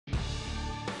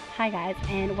Hi guys,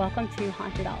 and welcome to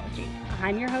Hauntedology.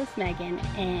 I'm your host Megan,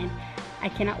 and I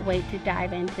cannot wait to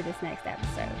dive into this next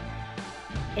episode.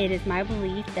 It is my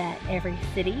belief that every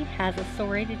city has a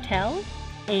story to tell,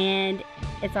 and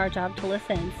it's our job to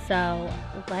listen. So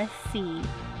let's see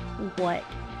what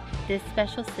this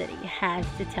special city has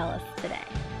to tell us today.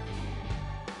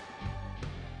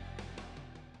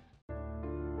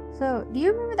 So, do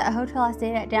you remember that hotel I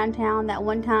stayed at downtown that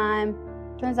one time?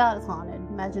 Turns out it's haunted.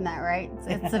 Imagine that, right?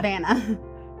 It's Savannah.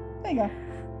 There you go.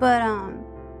 But,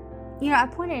 I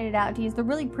pointed it out to you. It's the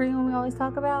really pretty one we always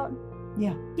talk about.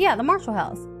 Yeah. Yeah, the Marshall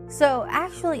House. So,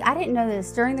 actually, I didn't know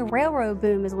this. During the railroad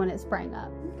boom is when it sprang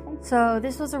up. Okay. So,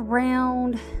 this was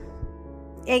around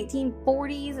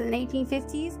 1840s and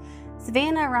 1850s.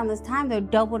 Savannah, around this time, though,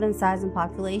 doubled in size and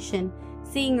population.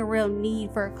 Seeing a real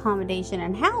need for accommodation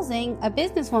and housing, a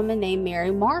businesswoman named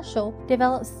Mary Marshall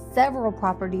developed several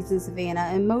properties in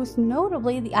Savannah, and most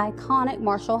notably the iconic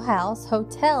Marshall House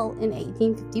Hotel in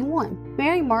 1851.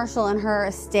 Mary Marshall and her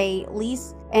estate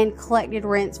leased and collected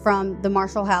rents from the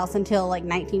Marshall House until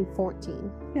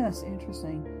 1914. Yeah, that's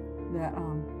interesting that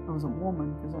it was a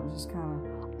woman, because that was just kind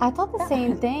of... I thought the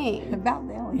same thing. About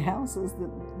the only houses that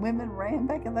women ran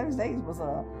back in those days was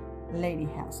lady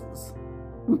houses.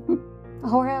 A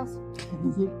whorehouse?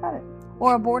 You got it.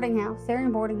 Or a boarding house. They're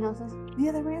in boarding houses.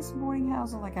 Yeah, they ran some boarding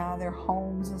houses, like out of their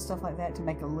homes and stuff like that to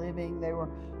make a living. They were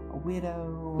a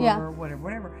widow or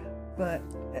whatever. But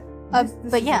this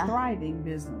is a thriving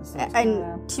business.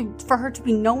 For her to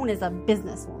be known as a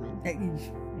businesswoman.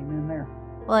 Amen there.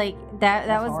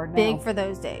 That was big for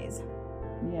those days.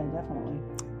 Yeah, definitely.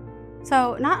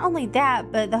 So, not only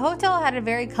that, but the hotel had a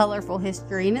very colorful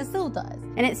history, and it still does.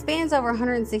 And it spans over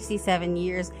 167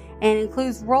 years and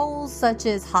includes roles such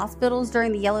as hospitals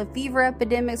during the yellow fever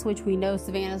epidemics, which we know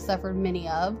Savannah suffered many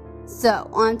of. So,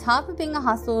 on top of being a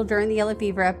hospital during the yellow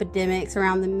fever epidemics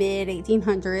around the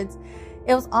mid-1800s,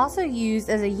 it was also used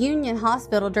as a Union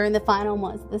hospital during the final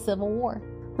months of the Civil War.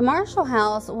 The Marshall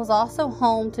House was also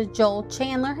home to Joel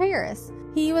Chandler Harris.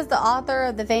 He was the author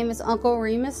of the famous Uncle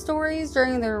Remus stories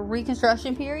during the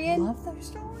Reconstruction period. I love those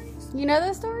stories. You know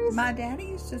those stories? My daddy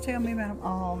used to tell me about them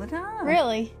all the time.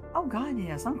 Really? Oh, God,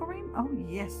 yes. Uncle Remus? Oh,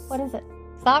 yes. What is it?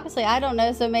 So obviously, I don't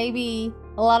know, so maybe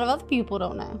a lot of other people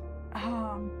don't know.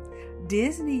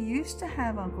 Disney used to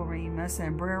have Uncle Remus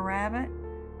and Brer Rabbit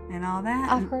and all that.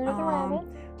 I've heard of the rabbit.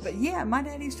 But yeah, my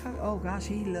daddy used to talk, oh, gosh,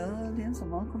 he loved him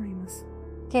some Uncle Remus.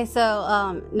 Okay,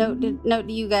 so note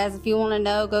to you guys, if you want to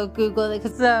know, go Google it.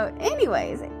 So,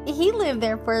 anyways, he lived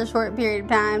there for a short period of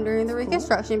time during the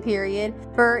Reconstruction period.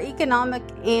 For economic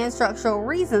and structural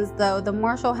reasons, though, the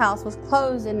Marshall House was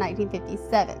closed in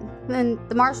 1957. Then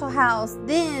the Marshall House,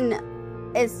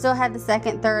 it still had the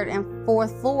second, third, and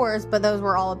fourth floors, but those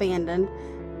were all abandoned.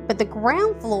 But the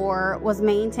ground floor was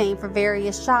maintained for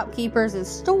various shopkeepers and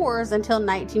stores until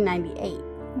 1998.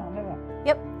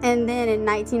 Yep. And then in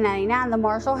 1999, the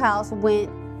Marshall House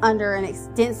went under an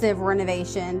extensive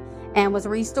renovation and was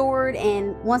restored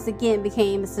and once again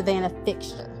became a Savannah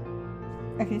fixture.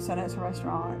 Okay, so that's a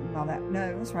restaurant and all that.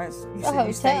 No, that's right. You said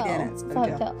you stayed in it. It's a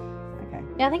hotel. Okay.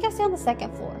 Yeah, I think I stayed on the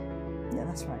second floor. Yeah,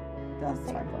 that's right. That's the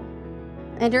second floor.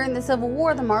 And during the Civil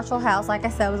War, the Marshall House, like I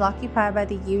said, was occupied by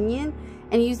the Union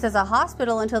and used as a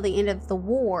hospital until the end of the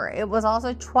war. It was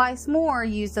also twice more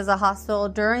used as a hospital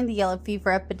during the yellow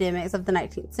fever epidemics of the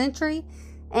 19th century,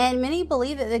 and many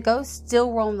believe that the ghosts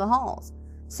still roam the halls.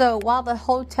 So while the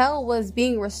hotel was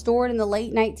being restored in the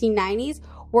late 1990s,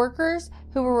 workers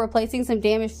who were replacing some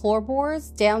damaged floorboards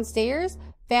downstairs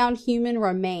found human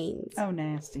remains. Oh,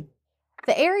 nasty.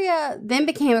 The area then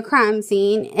became a crime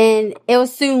scene, and it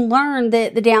was soon learned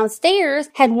that the downstairs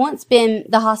had once been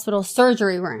the hospital's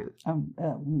surgery room.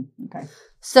 Okay.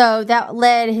 So that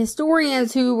led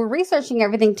historians who were researching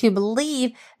everything to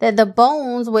believe that the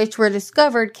bones which were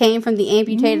discovered came from the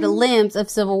amputated limbs of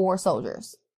Civil War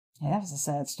soldiers. Yeah, that was a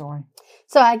sad story.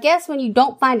 So I guess when you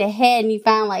don't find a head and you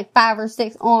find 5 or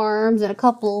 6 arms and a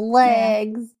couple of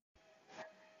legs. Yeah.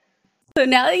 So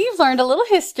now that you've learned a little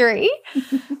history...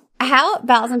 How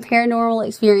about some paranormal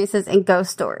experiences and ghost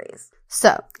stories?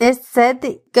 So, it's said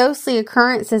that ghostly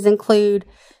occurrences include,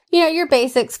 your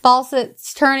basics,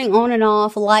 faucets turning on and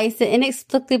off, lights that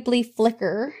inexplicably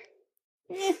flicker,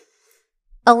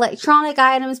 electronic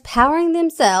items powering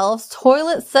themselves,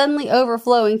 toilets suddenly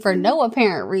overflowing for no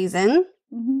apparent reason,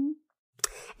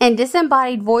 and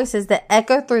disembodied voices that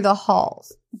echo through the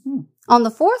halls. On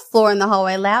the 4th floor in the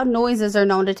hallway, loud noises are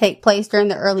known to take place during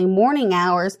the early morning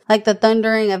hours, like the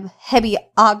thundering of heavy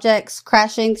objects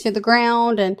crashing to the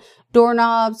ground, and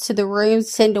doorknobs to the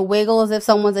rooms tend to wiggle as if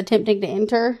someone's attempting to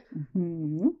enter.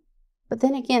 But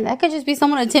then again, that could just be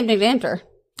someone attempting to enter.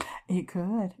 It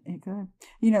could.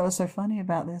 You know, what's so funny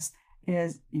about this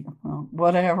is,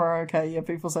 whatever, okay, yeah,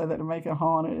 people say that to make it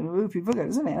haunted. Ooh, people go,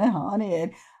 man, it's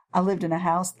haunted. I lived in a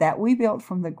house that we built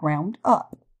from the ground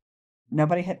up.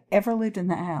 Nobody had ever lived in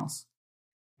that house.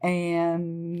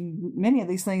 And many of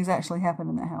these things actually happened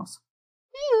in that house.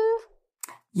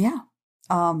 Yeah.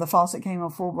 The faucet came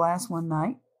on full blast one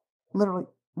night. Literally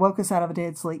woke us out of a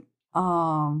dead sleep.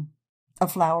 A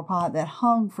flower pot that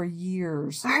hung for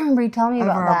years. I remember you telling me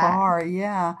about that. Over our bar,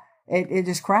 yeah. It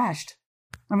just crashed.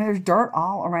 I mean, there's dirt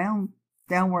all around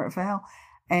down where it fell.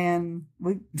 And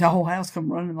the whole house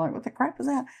come running like, what the crap is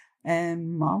that?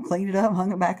 And Mom cleaned it up,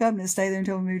 hung it back up, and it stayed there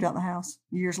until we moved out the house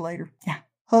years later. Yeah.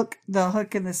 The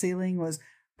hook in the ceiling was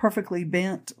perfectly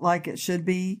bent like it should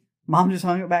be. Mom just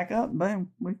hung it back up.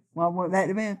 Boom. We went back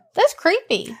to bed. That's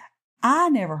creepy. I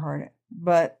never heard it,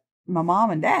 but my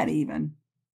mom and dad even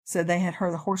said they had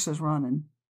heard the horses running.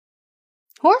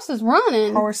 Horses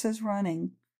running? Horses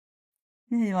running.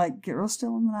 Yeah, you like get real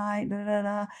still in the night,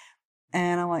 da-da-da.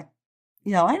 And I'm like,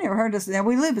 I never heard this. Now,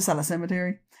 we live beside a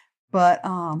cemetery, but...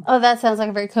 Oh, that sounds like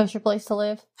a very kosher place to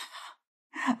live.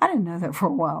 I didn't know that for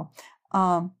a while.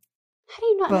 How do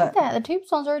you not know that? The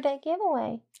tombstones are a dead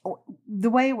giveaway. The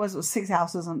way it was 6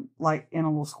 houses in a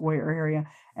little square area,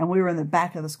 and we were in the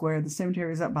back of the square. The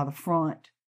cemetery was up by the front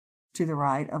to the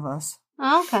right of us.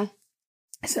 Oh, okay.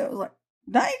 So it was like,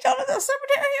 now ain't y'all in the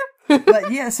cemetery here?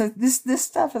 But yeah, so this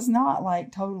stuff is not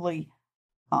like totally,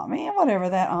 oh man, whatever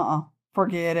that,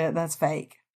 forget it, that's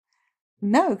fake.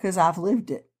 No, because I've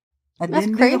lived it. I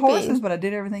didn't do the horses, but I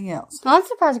did everything else. Well, I'm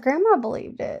surprised Grandma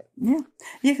believed it. Yeah,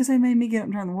 because they made me get up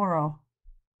and turn the water off.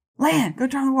 Lan, go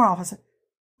turn the water off. I said,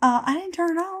 I didn't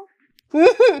turn it on. Go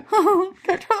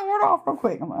turn the water off real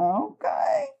quick. I'm like,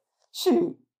 okay.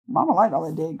 Shoot. Mama liked all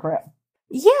that dead crap.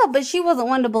 Yeah, but she wasn't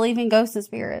one to believe in ghosts and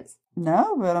spirits.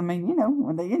 No, but I mean,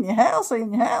 when they in your house, they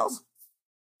in your house.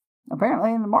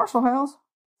 Apparently in the Marshall house.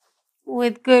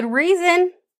 With good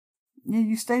reason. Yeah,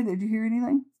 you stayed there. Did you hear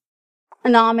anything?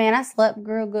 Nah, man, I slept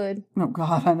real good. Oh,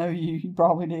 God, I know you. You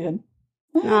probably did.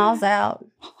 No, I was out.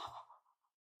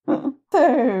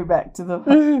 So, back to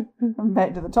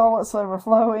the toilets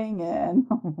overflowing, and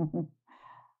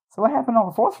so what happened on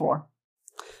the 4th floor?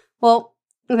 Well,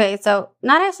 okay, so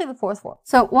not actually the 4th floor.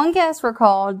 So one guest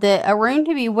recalled that a room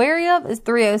to be wary of is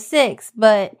 306,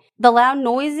 but the loud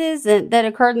noises that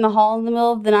occurred in the hall in the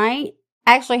middle of the night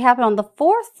actually happened on the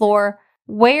 4th floor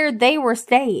where they were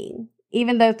staying,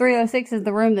 even though 306 is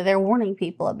the room that they're warning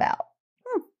people about.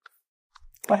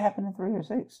 What happened in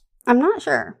 306? I'm not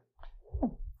sure.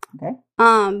 Okay.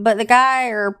 But the guy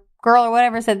or girl or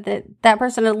whatever said that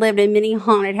person had lived in many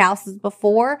haunted houses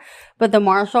before, but the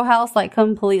Marshall house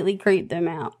completely creeped them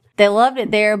out. They loved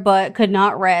it there, but could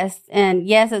not rest. And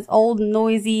yes, it's old and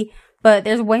noisy, but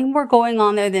there's way more going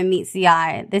on there than meets the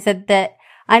eye. They said that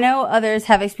I know others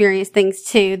have experienced things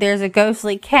too. There's a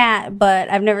ghostly cat, but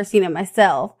I've never seen it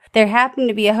myself. There happened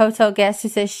to be a hotel guest who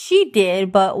says she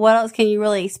did, but what else can you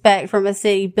really expect from a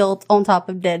city built on top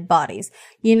of dead bodies?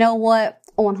 You know what?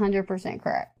 100%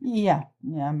 correct. Yeah,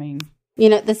 I mean...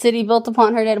 the city built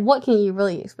upon her dead. What can you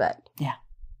really expect? Yeah.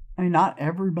 I mean, not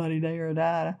everybody there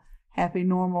died a happy,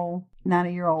 normal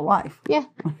 90-year-old life. Yeah.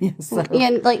 So,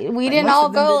 we didn't all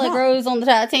go like Rose on the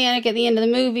Titanic at the end of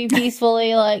the movie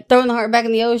peacefully, throwing the heart back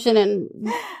in the ocean and,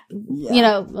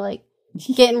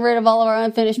 getting rid of all of our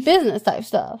unfinished business type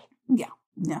stuff. Yeah.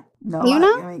 Yeah. No,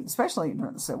 I mean, especially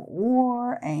during the Civil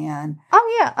War and...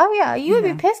 Oh, yeah. You would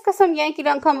be pissed because some Yankee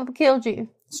done come up and killed you.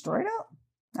 Straight up.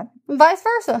 And vice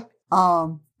versa.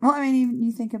 Well, I mean,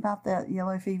 you think about that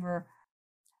yellow fever,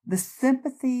 the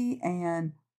sympathy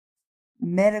and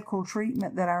medical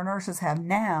treatment that our nurses have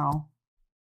now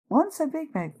wasn't so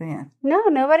big back then. No,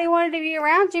 nobody wanted to be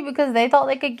around you because they thought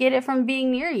they could get it from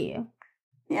being near you.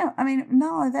 Yeah, I mean,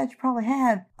 not only that, you probably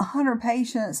had 100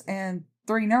 patients and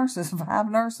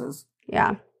 5 nurses.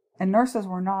 Yeah. And nurses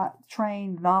were not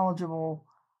trained, knowledgeable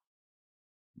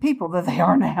people that they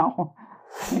are now.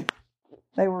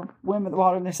 They were women that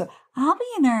walked in there and said, I'll be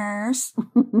a nurse.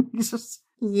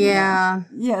 Yeah.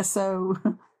 Yeah, so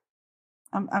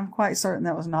I'm quite certain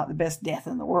that was not the best death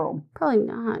in the world. Probably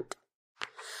not.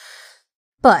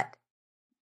 But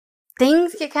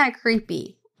things get kind of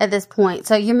creepy at this point.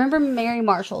 So you remember Mary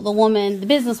Marshall, the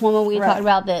businesswoman we talked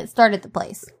about that started the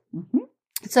place. Mm-hmm.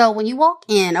 So when you walk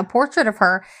in, a portrait of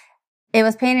her, it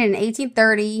was painted in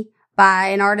 1830 by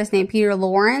an artist named Peter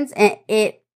Lawrence, and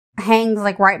it hangs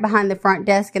right behind the front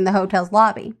desk in the hotel's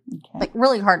lobby. Okay.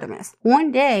 Really hard to miss.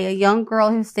 One day, a young girl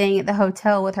who was staying at the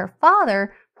hotel with her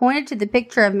father pointed to the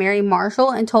picture of Mary Marshall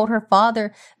and told her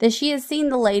father that she had seen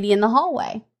the lady in the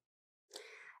hallway.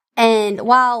 And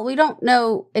while we don't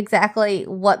know exactly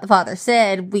what the father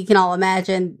said, we can all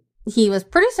imagine he was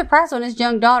pretty surprised when his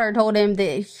young daughter told him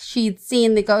that she'd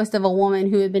seen the ghost of a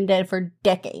woman who had been dead for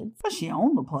decades. But she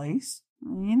owned the place.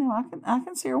 You know, I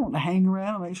can see her wanting to hang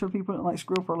around and make sure people don't, like,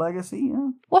 screw up her legacy, you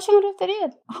know. What's she gonna do if they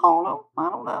did? I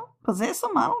don't know. Possess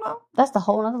them? I don't know. That's the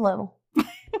whole other level.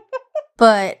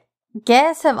 But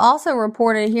guests have also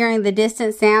reported hearing the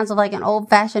distant sounds of like an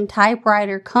old-fashioned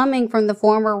typewriter coming from the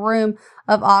former room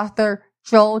of author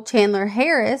Joel Chandler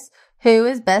Harris, who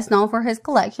is best known for his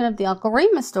collection of the Uncle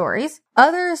Remus stories.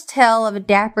 Others tell of a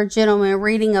dapper gentleman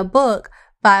reading a book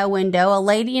by a window, a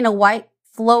lady in a white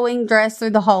flowing dress through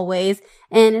the hallways,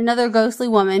 and another ghostly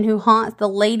woman who haunts the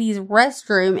ladies'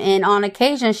 restroom, and on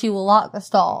occasion she will lock the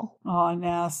stall. Oh,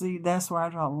 now, see, that's where I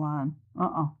draw the line.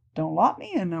 Don't lock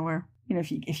me in nowhere. You know,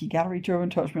 if you gotta reach over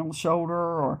and touch me on the shoulder,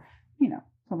 or, you know,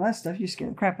 some of that stuff, you scare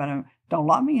the crap out of me. Don't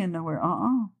lock me in nowhere.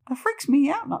 That freaks me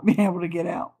out, not being able to get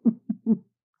out.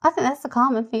 I think that's a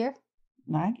common fear.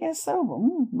 I guess so, but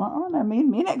me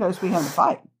and that ghost be having to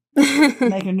fight.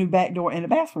 Make a new back door in the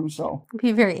bathroom stall. It'd be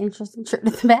a very interesting trip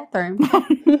to the bathroom.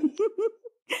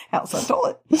 Outside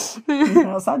toilet.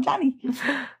 Outside Johnny.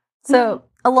 So,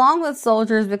 along with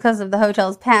soldiers, because of the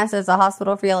hotel's past as a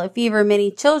hospital for yellow fever,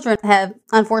 many children have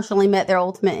unfortunately met their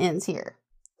ultimate ends here.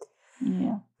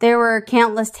 Yeah. There were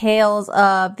countless tales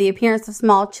of the appearance of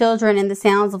small children and the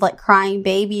sounds of like crying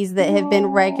babies that have been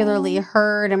regularly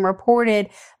heard and reported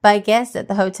by guests at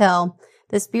the hotel.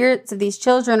 The spirits of these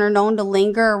children are known to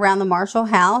linger around the Marshall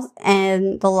house,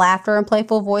 and the laughter and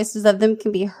playful voices of them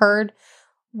can be heard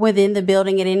within the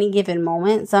building at any given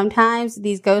moment. Sometimes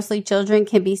these ghostly children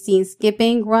can be seen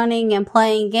skipping, running, and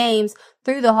playing games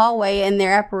through the hallway in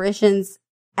their apparitions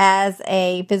as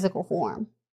a physical form.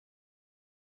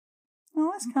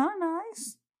 Oh, that's kind of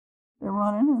nice. They're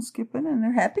running and skipping, and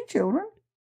they're happy children.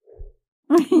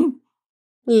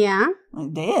 Yeah. They're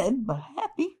dead, but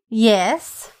happy.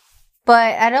 Yes.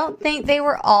 But I don't think they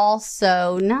were all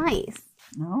so nice.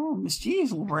 No,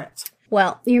 mischievous little brats.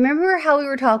 Well, you remember how we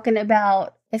were talking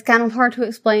about, it's kind of hard to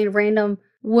explain random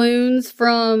wounds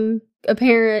from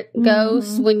apparent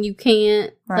ghosts when you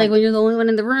can't, like when you're the only one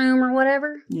in the room or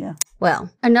whatever? Yeah.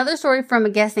 Well, another story from a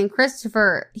guest named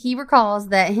Christopher, he recalls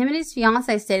that him and his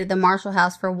fiance stayed at the Marshall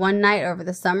house for one night over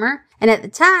the summer. And at the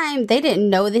time, they didn't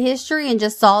know the history and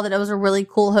just saw that it was a really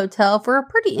cool hotel for a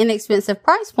pretty inexpensive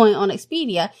price point on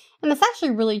Expedia. And that's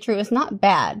actually really true. It's not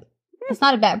bad. It's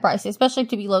not a bad price, especially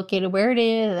to be located where it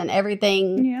is and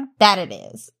everything that it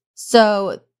is.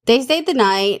 So they stayed the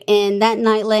night, and that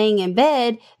night laying in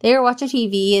bed, they were watching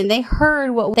TV and they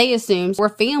heard what they assumed were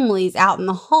families out in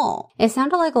the hall. It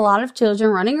sounded like a lot of children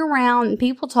running around and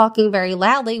people talking very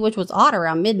loudly, which was odd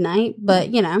around midnight,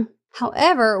 but you know.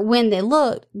 However, when they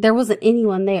looked, there wasn't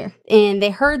anyone there, and they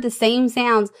heard the same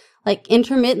sounds like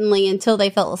intermittently until they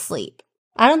fell asleep.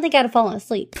 I don't think I'd have fallen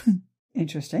asleep.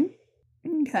 Interesting.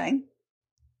 Okay.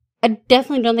 I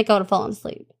definitely don't think I would have fallen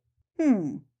asleep.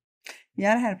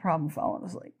 Yeah, I'd had a problem falling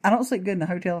asleep. I don't sleep good in the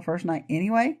hotel the first night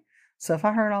anyway, so if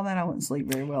I heard all that, I wouldn't sleep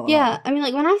very well. Yeah, I mean,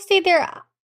 like, when I stayed there,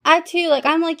 I too, like,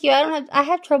 I'm like you, I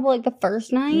had trouble, like, the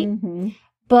first night,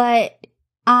 but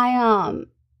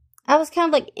I was kind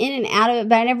of, like, in and out of it,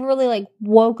 but I never really, like,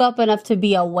 woke up enough to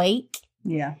be awake.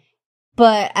 Yeah.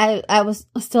 But I was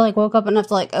still, like, woke up enough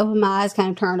to, like, open my eyes,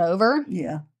 kind of turn over.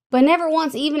 Yeah. But never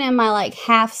once, even in my, like,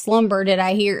 half slumber, did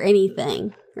I hear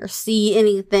anything or see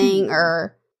anything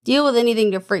or deal with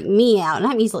anything to freak me out. And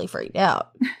I'm easily freaked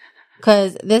out.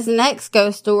 Because this next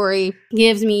ghost story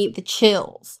gives me the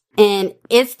chills. And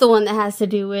it's the one that has to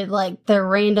do with, like, the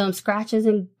random scratches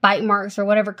and bite marks or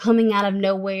whatever coming out of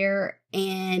nowhere.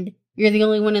 And you're the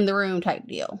only one in the room type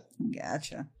deal.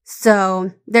 Gotcha.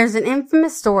 So, there's an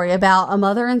infamous story about a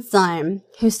mother and son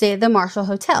who stayed at the Marshall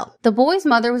Hotel. The boy's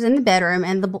mother was in the bedroom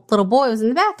and the little boy was in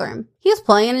the bathroom. He was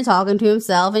playing and talking to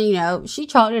himself and, you know, she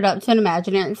chalked it up to an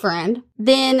imaginary friend.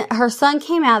 Then her son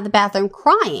came out of the bathroom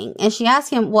crying and she asked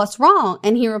him, "What's wrong?"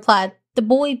 And he replied, "The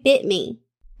boy bit me."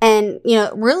 And, you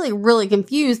know, really, really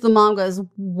confused, the mom goes,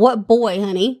 "What boy,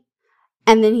 honey?"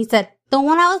 And then he said, "The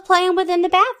one I was playing with in the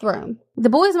bathroom." The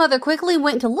boy's mother quickly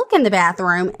went to look in the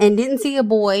bathroom and didn't see a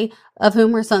boy of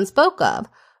whom her son spoke of.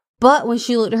 But when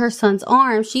she looked at her son's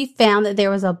arm, she found that there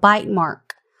was a bite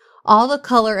mark. All the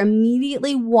color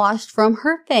immediately washed from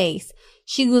her face.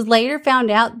 She was later found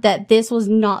out that this was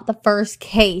not the first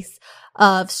case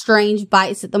of strange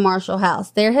bites at the Marshall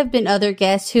house. There have been other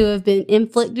guests who have been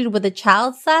inflicted with a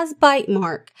child-sized bite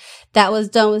mark that was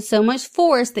done with so much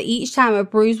force that each time a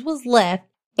bruise was left,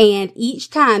 and each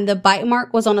time the bite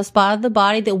mark was on a spot of the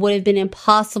body that would have been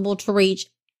impossible to reach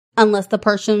unless the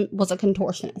person was a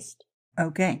contortionist.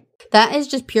 Okay. That is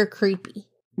just pure creepy.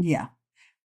 Yeah.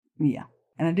 Yeah.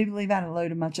 And I do believe I'd have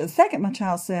loaded my child. The second my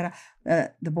child said,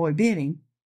 the boy bit him.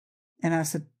 And I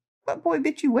said, what boy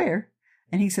bit you where?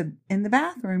 And he said, in the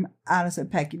bathroom. I'd have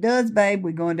said, pack your duds, babe.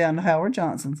 We're going down to Howard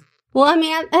Johnson's. Well, I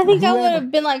mean, I think I would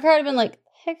have been like her. I'd have been like,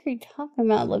 heck are you talking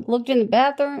about? Like, looked in the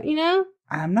bathroom, you know?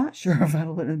 I'm not sure if I'd have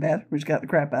looked in the bathroom. She got the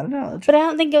crap out of Dodge. But I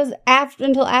don't think it was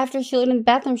until after she looked in the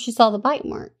bathroom she saw the bite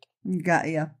mark.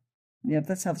 Yeah. Yep,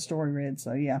 that's how the story read,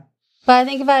 so yeah. But I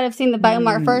think if I'd have seen the bite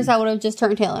mark first, I would have just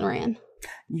turned tail and ran.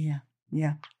 Yeah.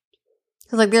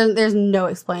 Because, like, there's no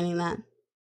explaining that.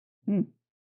 Hmm.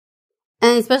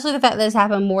 And especially the fact that it's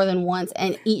happened more than once,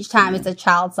 and each time it's a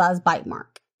child-sized bite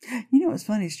mark. You know what's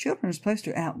funny is children are supposed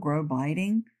to outgrow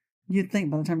biting. You'd think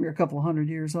by the time you're a couple of 100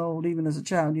 years old, even as a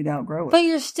child, you'd outgrow it. But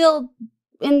you're still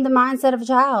in the mindset of a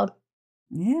child.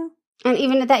 Yeah. And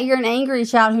even at that, you're an angry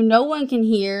child who no one can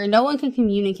hear, no one can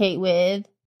communicate with.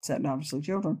 Except obviously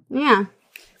children. Yeah.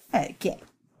 Okay.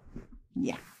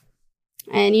 Yeah.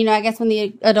 And, you know, I guess when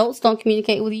the adults don't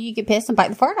communicate with you, you get pissed and bite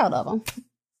the fart out of them.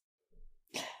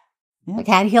 Yeah. Like,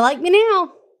 how do you like me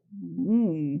now?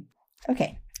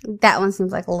 Okay. That one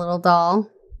seems like a little dull.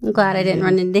 I'm glad I didn't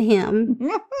run into him.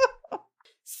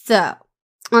 So,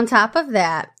 on top of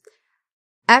that,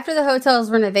 after the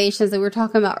hotel's renovations that we were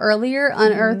talking about earlier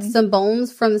unearthed some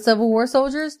bones from the Civil War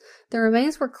soldiers, the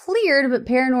remains were cleared, but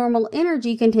paranormal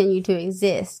energy continued to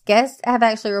exist. Guests have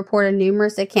actually reported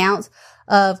numerous accounts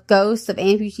of ghosts of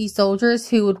amputee soldiers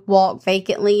who would walk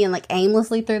vacantly and, like,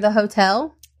 aimlessly through the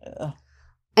hotel.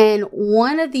 And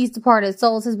one of these departed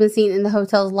souls has been seen in the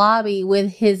hotel's lobby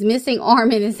with his missing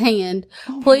arm in his hand,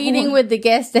 pleading with the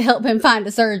guests to help him find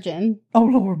a surgeon. Oh,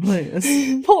 Lord bless.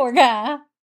 Poor guy.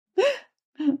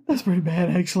 That's pretty bad,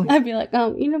 actually. I'd be like,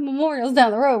 you know, Memorial's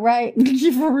down the road, right?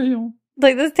 For real.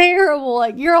 Like, that's terrible.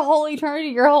 Like, you're a whole eternity.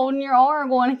 You're holding your arm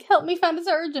going, help me find a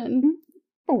surgeon.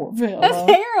 Poor fella. That's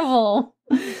terrible.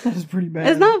 That is pretty bad.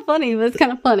 It's not funny, but it's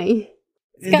kind of funny.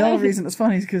 The only reason it's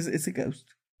funny is because it's a ghost.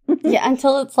 Yeah,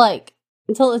 until it's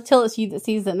you that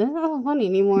sees it. It's not funny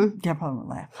anymore. Yeah, I probably won't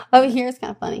laugh. Over here, it's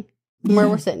kind of funny. Where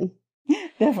we're sitting.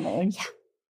 Definitely.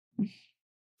 Yeah.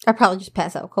 I'd probably just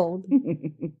pass out cold.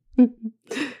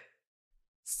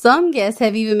 Some guests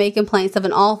have even made complaints of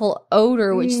an awful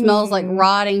odor which smells like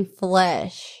rotting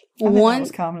flesh. I think that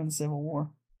was common in the Civil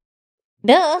War.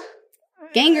 Duh.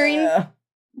 Gangrene.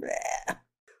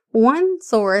 One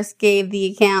source gave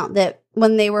the account that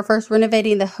when they were first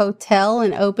renovating the hotel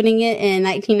and opening it in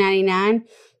 1999,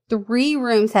 3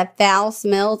 rooms had foul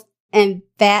smells and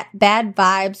bad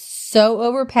vibes so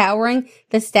overpowering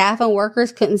the staff and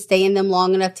workers couldn't stay in them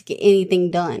long enough to get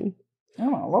anything done. Oh,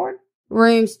 my Lord.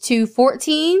 Rooms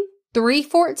 214,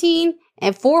 314,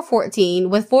 and 414,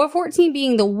 with 414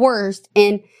 being the worst,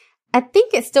 and I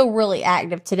think it's still really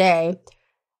active today,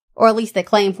 or at least they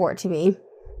claim for it to be.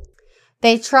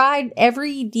 They tried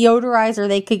every deodorizer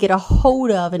they could get a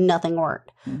hold of and nothing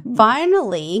worked. Mm-hmm.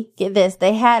 Finally, get this,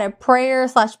 they had a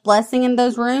prayer/blessing in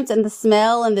those rooms and the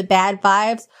smell and the bad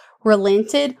vibes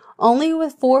relented, only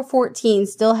with 414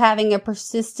 still having a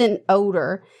persistent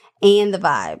odor and the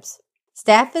vibes.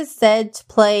 Staff is said to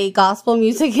play gospel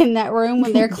music in that room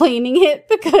when they're cleaning it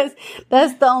because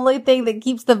that's the only thing that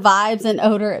keeps the vibes and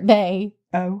odor at bay.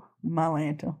 Oh, my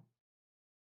Lanta.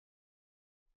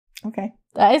 Okay.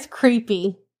 That is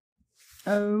creepy.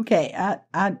 Okay.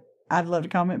 I'd love to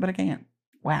comment, but I can't.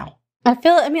 Wow. I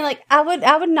would be like,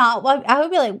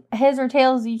 heads or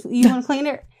tails, you want to clean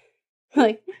it?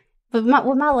 Like, but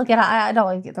with my look at it, I'd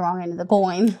always get the wrong end of the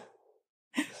coin.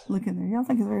 Look in there. Y'all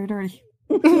think it's very dirty.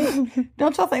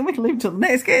 Don't y'all think we can leave it till the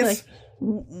next guest? Like,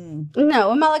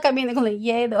 no, am I like I mean they're going to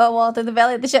yay the wall through the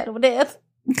valley of the shadow of death?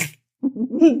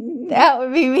 That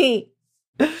would be me.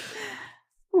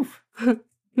 Oof. You'd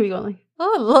be going like,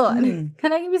 oh Lord,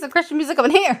 can I give me some Christian music up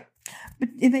in here? But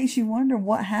it makes you wonder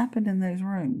what happened in those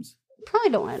rooms.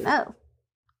 Probably don't want to know.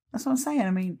 That's what I'm saying.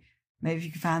 I mean, maybe if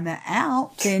you could find that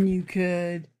out, then you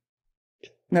could.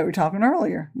 No, we were talking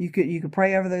earlier. You could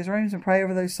pray over those rooms and pray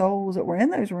over those souls that were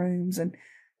in those rooms, and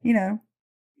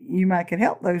you might could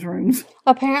help those rooms.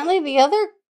 Apparently, the other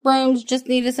rooms just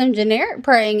needed some generic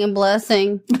praying and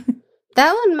blessing.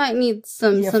 That one might need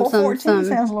some. 414 sounds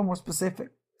a little more specific.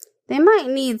 They might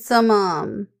need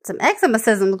some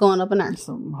exorcisms going up in there.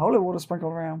 Some holy water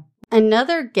sprinkled around.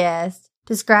 Another guest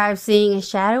described seeing a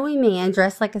shadowy man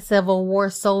dressed like a Civil War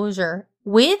soldier.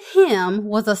 With him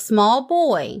was a small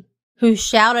boy who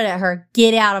shouted at her,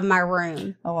 "Get out of my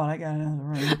room." Oh, I got another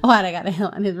room. I got a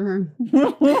hell in his room.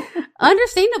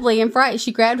 Understandably in fright,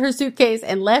 she grabbed her suitcase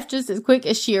and left just as quick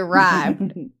as she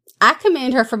arrived. I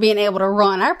commend her for being able to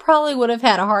run. I probably would have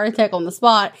had a heart attack on the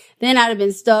spot. Then I'd have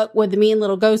been stuck with the mean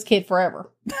little ghost kid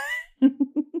forever.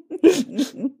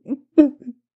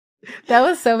 That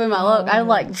was so been my luck. I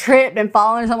like tripped and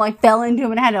fallen or something, like fell into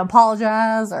him and had to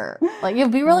apologize, or like it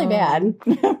would be really bad.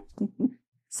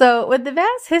 So with the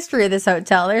vast history of this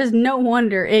hotel, there's no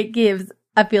wonder it gives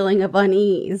a feeling of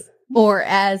unease, or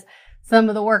as some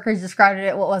of the workers described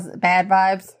it, what was it, bad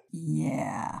vibes?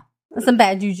 Yeah. Some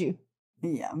bad juju.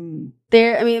 Yeah.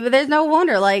 But there's no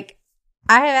wonder. Like,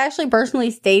 I have actually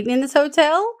personally stayed in this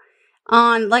hotel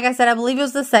on, like I said, I believe it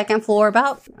was the second floor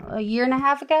about a year and a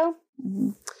half ago.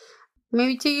 Mm-hmm.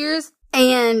 Maybe 2 years.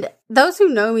 And those who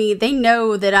know me, they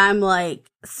know that I'm like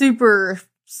super,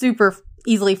 super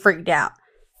easily freaked out.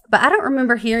 But I don't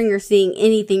remember hearing or seeing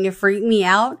anything to freak me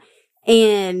out.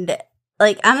 And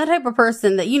like, I'm the type of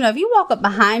person that, if you walk up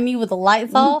behind me with the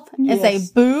lights off and say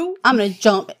boo, I'm going to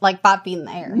jump like 5 feet in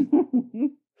the air.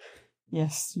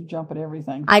 Yes, you jump at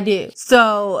everything. I do.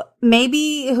 So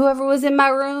maybe whoever was in my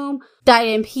room died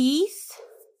in peace.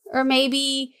 Or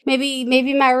maybe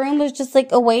my room was just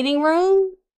like a waiting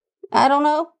room. I don't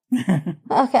know.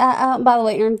 Okay, I don't buy the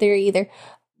waiting room theory either.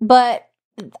 But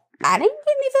I didn't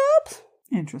get any vibes.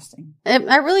 Interesting.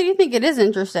 I really do think it is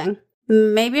interesting.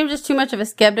 Maybe I'm just too much of a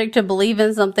skeptic to believe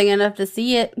in something enough to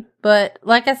see it. But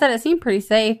like I said, it seemed pretty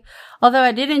safe. Although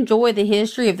I did enjoy the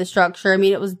history of the structure. I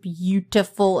mean, it was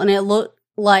beautiful and it looked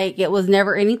like it was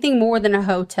never anything more than a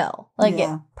hotel. Like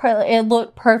it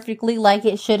looked perfectly like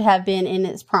it should have been in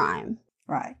its prime.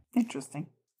 Right. Interesting.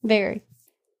 Very.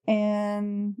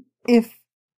 And if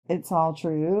it's all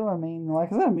true, I mean,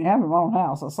 like I said, I have my own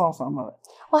house. I saw some of it.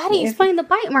 Well, how do you explain the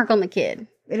bite mark on the kid?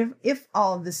 If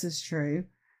all of this is true,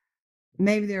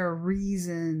 maybe there are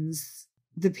reasons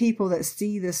the people that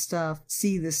see this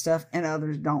stuff and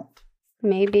others don't.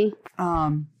 Maybe.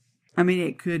 I mean,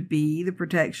 it could be the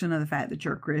protection of the fact that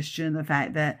you're a Christian, the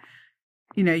fact that,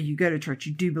 you go to church,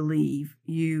 you do believe,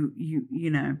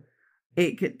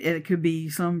 it could be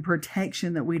some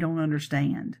protection that we don't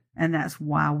understand. And that's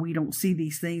why we don't see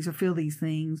these things or feel these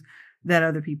things that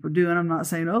other people do. And I'm not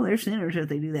saying, they're sinners if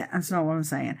they do that. That's not what I'm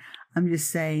saying. I'm just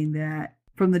saying that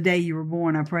from the day you were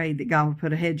born, I prayed that God would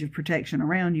put a hedge of protection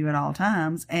around you at all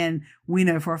times. And we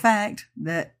know for a fact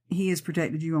that He has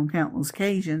protected you on countless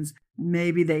occasions.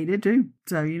 Maybe they did too.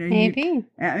 So, maybe.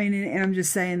 And I'm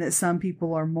just saying that some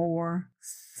people are more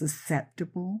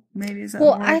susceptible. Maybe is that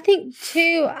well, word? I think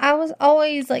too. I was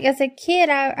always like, as a kid,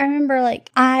 I remember like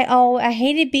I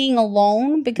hated being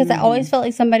alone because I always felt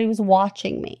like somebody was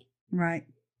watching me. Right.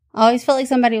 I always felt like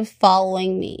somebody was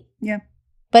following me. Yeah.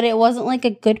 But it wasn't like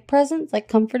a good presence, like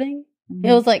comforting. Mm-hmm.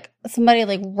 It was like somebody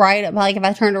like right up, like if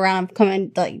I turned around, I'm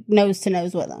coming like nose to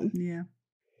nose with them. Yeah.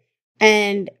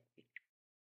 And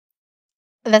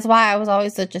that's why I was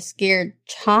always such a scared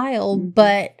child. Mm-hmm.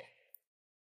 But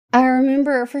I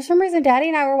remember for some reason, Daddy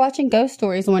and I were watching Ghost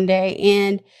Stories one day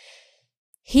and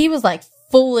he was like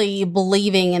fully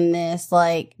believing in this,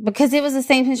 like, because it was the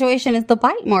same situation as the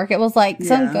bite mark. It was like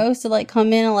some ghost had like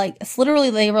come in and like literally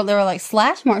there were like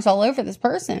slash marks all over this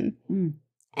person. Mm.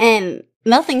 And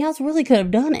nothing else really could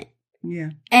have done it.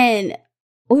 Yeah. And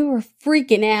we were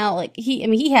freaking out. Like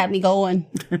he had me going.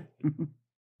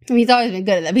 He's always been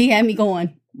good at that, but he had me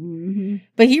going. Mm-hmm.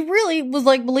 But he really was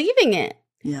like believing it.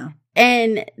 Yeah.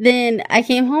 And then I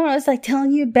came home and I was like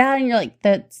telling you about it and you're like,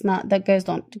 that ghost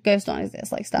don't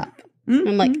exist. Like, stop. Mm-hmm.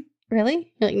 I'm like,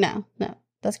 really? You're like, no,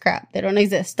 that's crap. They don't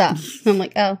exist. Stop. I'm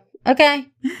like, oh, okay.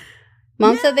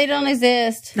 Mom said they don't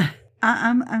exist.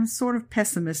 I'm sort of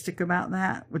pessimistic about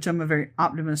that, which I'm a very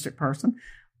optimistic person.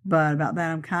 But about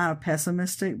that, I'm kind of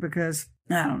pessimistic because,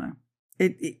 I don't know.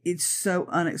 It's so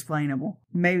unexplainable.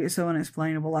 Maybe it's so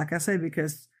unexplainable, like I said,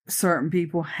 because certain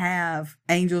people have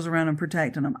angels around them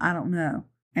protecting them. I don't know.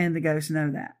 And the ghosts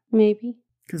know that. Maybe.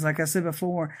 Because like I said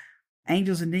before,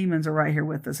 angels and demons are right here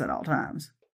with us at all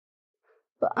times.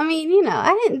 But, I mean,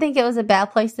 I didn't think it was a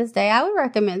bad place to stay. I would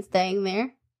recommend staying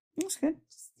there. That's good.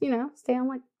 Just, stay on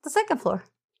like the second floor.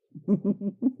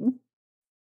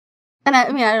 And I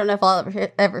don't know if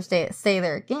I'll ever stay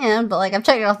there again, but like I've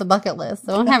checked it off the bucket list,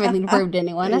 so I don't have anything to prove to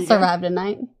anyone. I survived a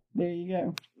night. There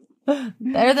you go.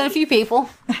 Better than a few people.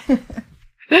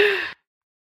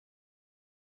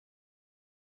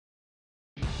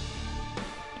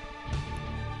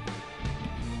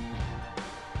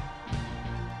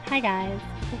 Hi guys.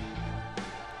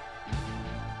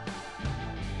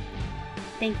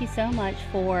 Thank you so much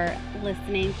for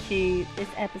listening to this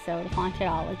episode of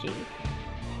Hauntedology.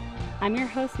 I'm your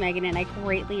host, Megan, and I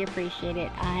greatly appreciate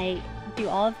it. I do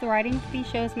all of the writing for these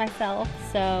shows myself,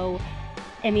 so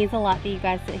it means a lot that you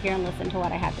guys sit here and listen to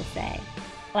what I have to say.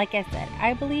 like I said,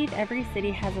 I believe every city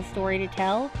has a story to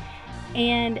tell,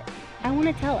 and I want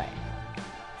to tell it.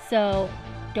 So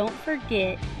don't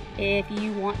forget, if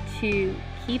you want to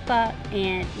keep up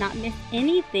and not miss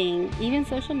anything, even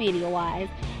social media wise,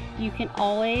 you can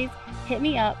always hit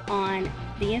me up on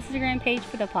the Instagram page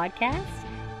for the podcast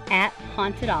at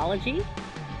Hauntedology,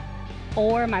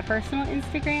 or my personal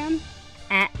Instagram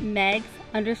at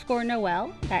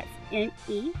Megs_Noel. That's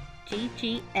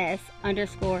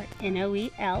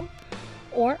MEGGS_NOEL,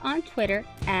 or on Twitter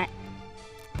at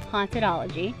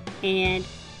Hauntedology and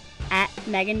at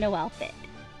Megan Noel Fit.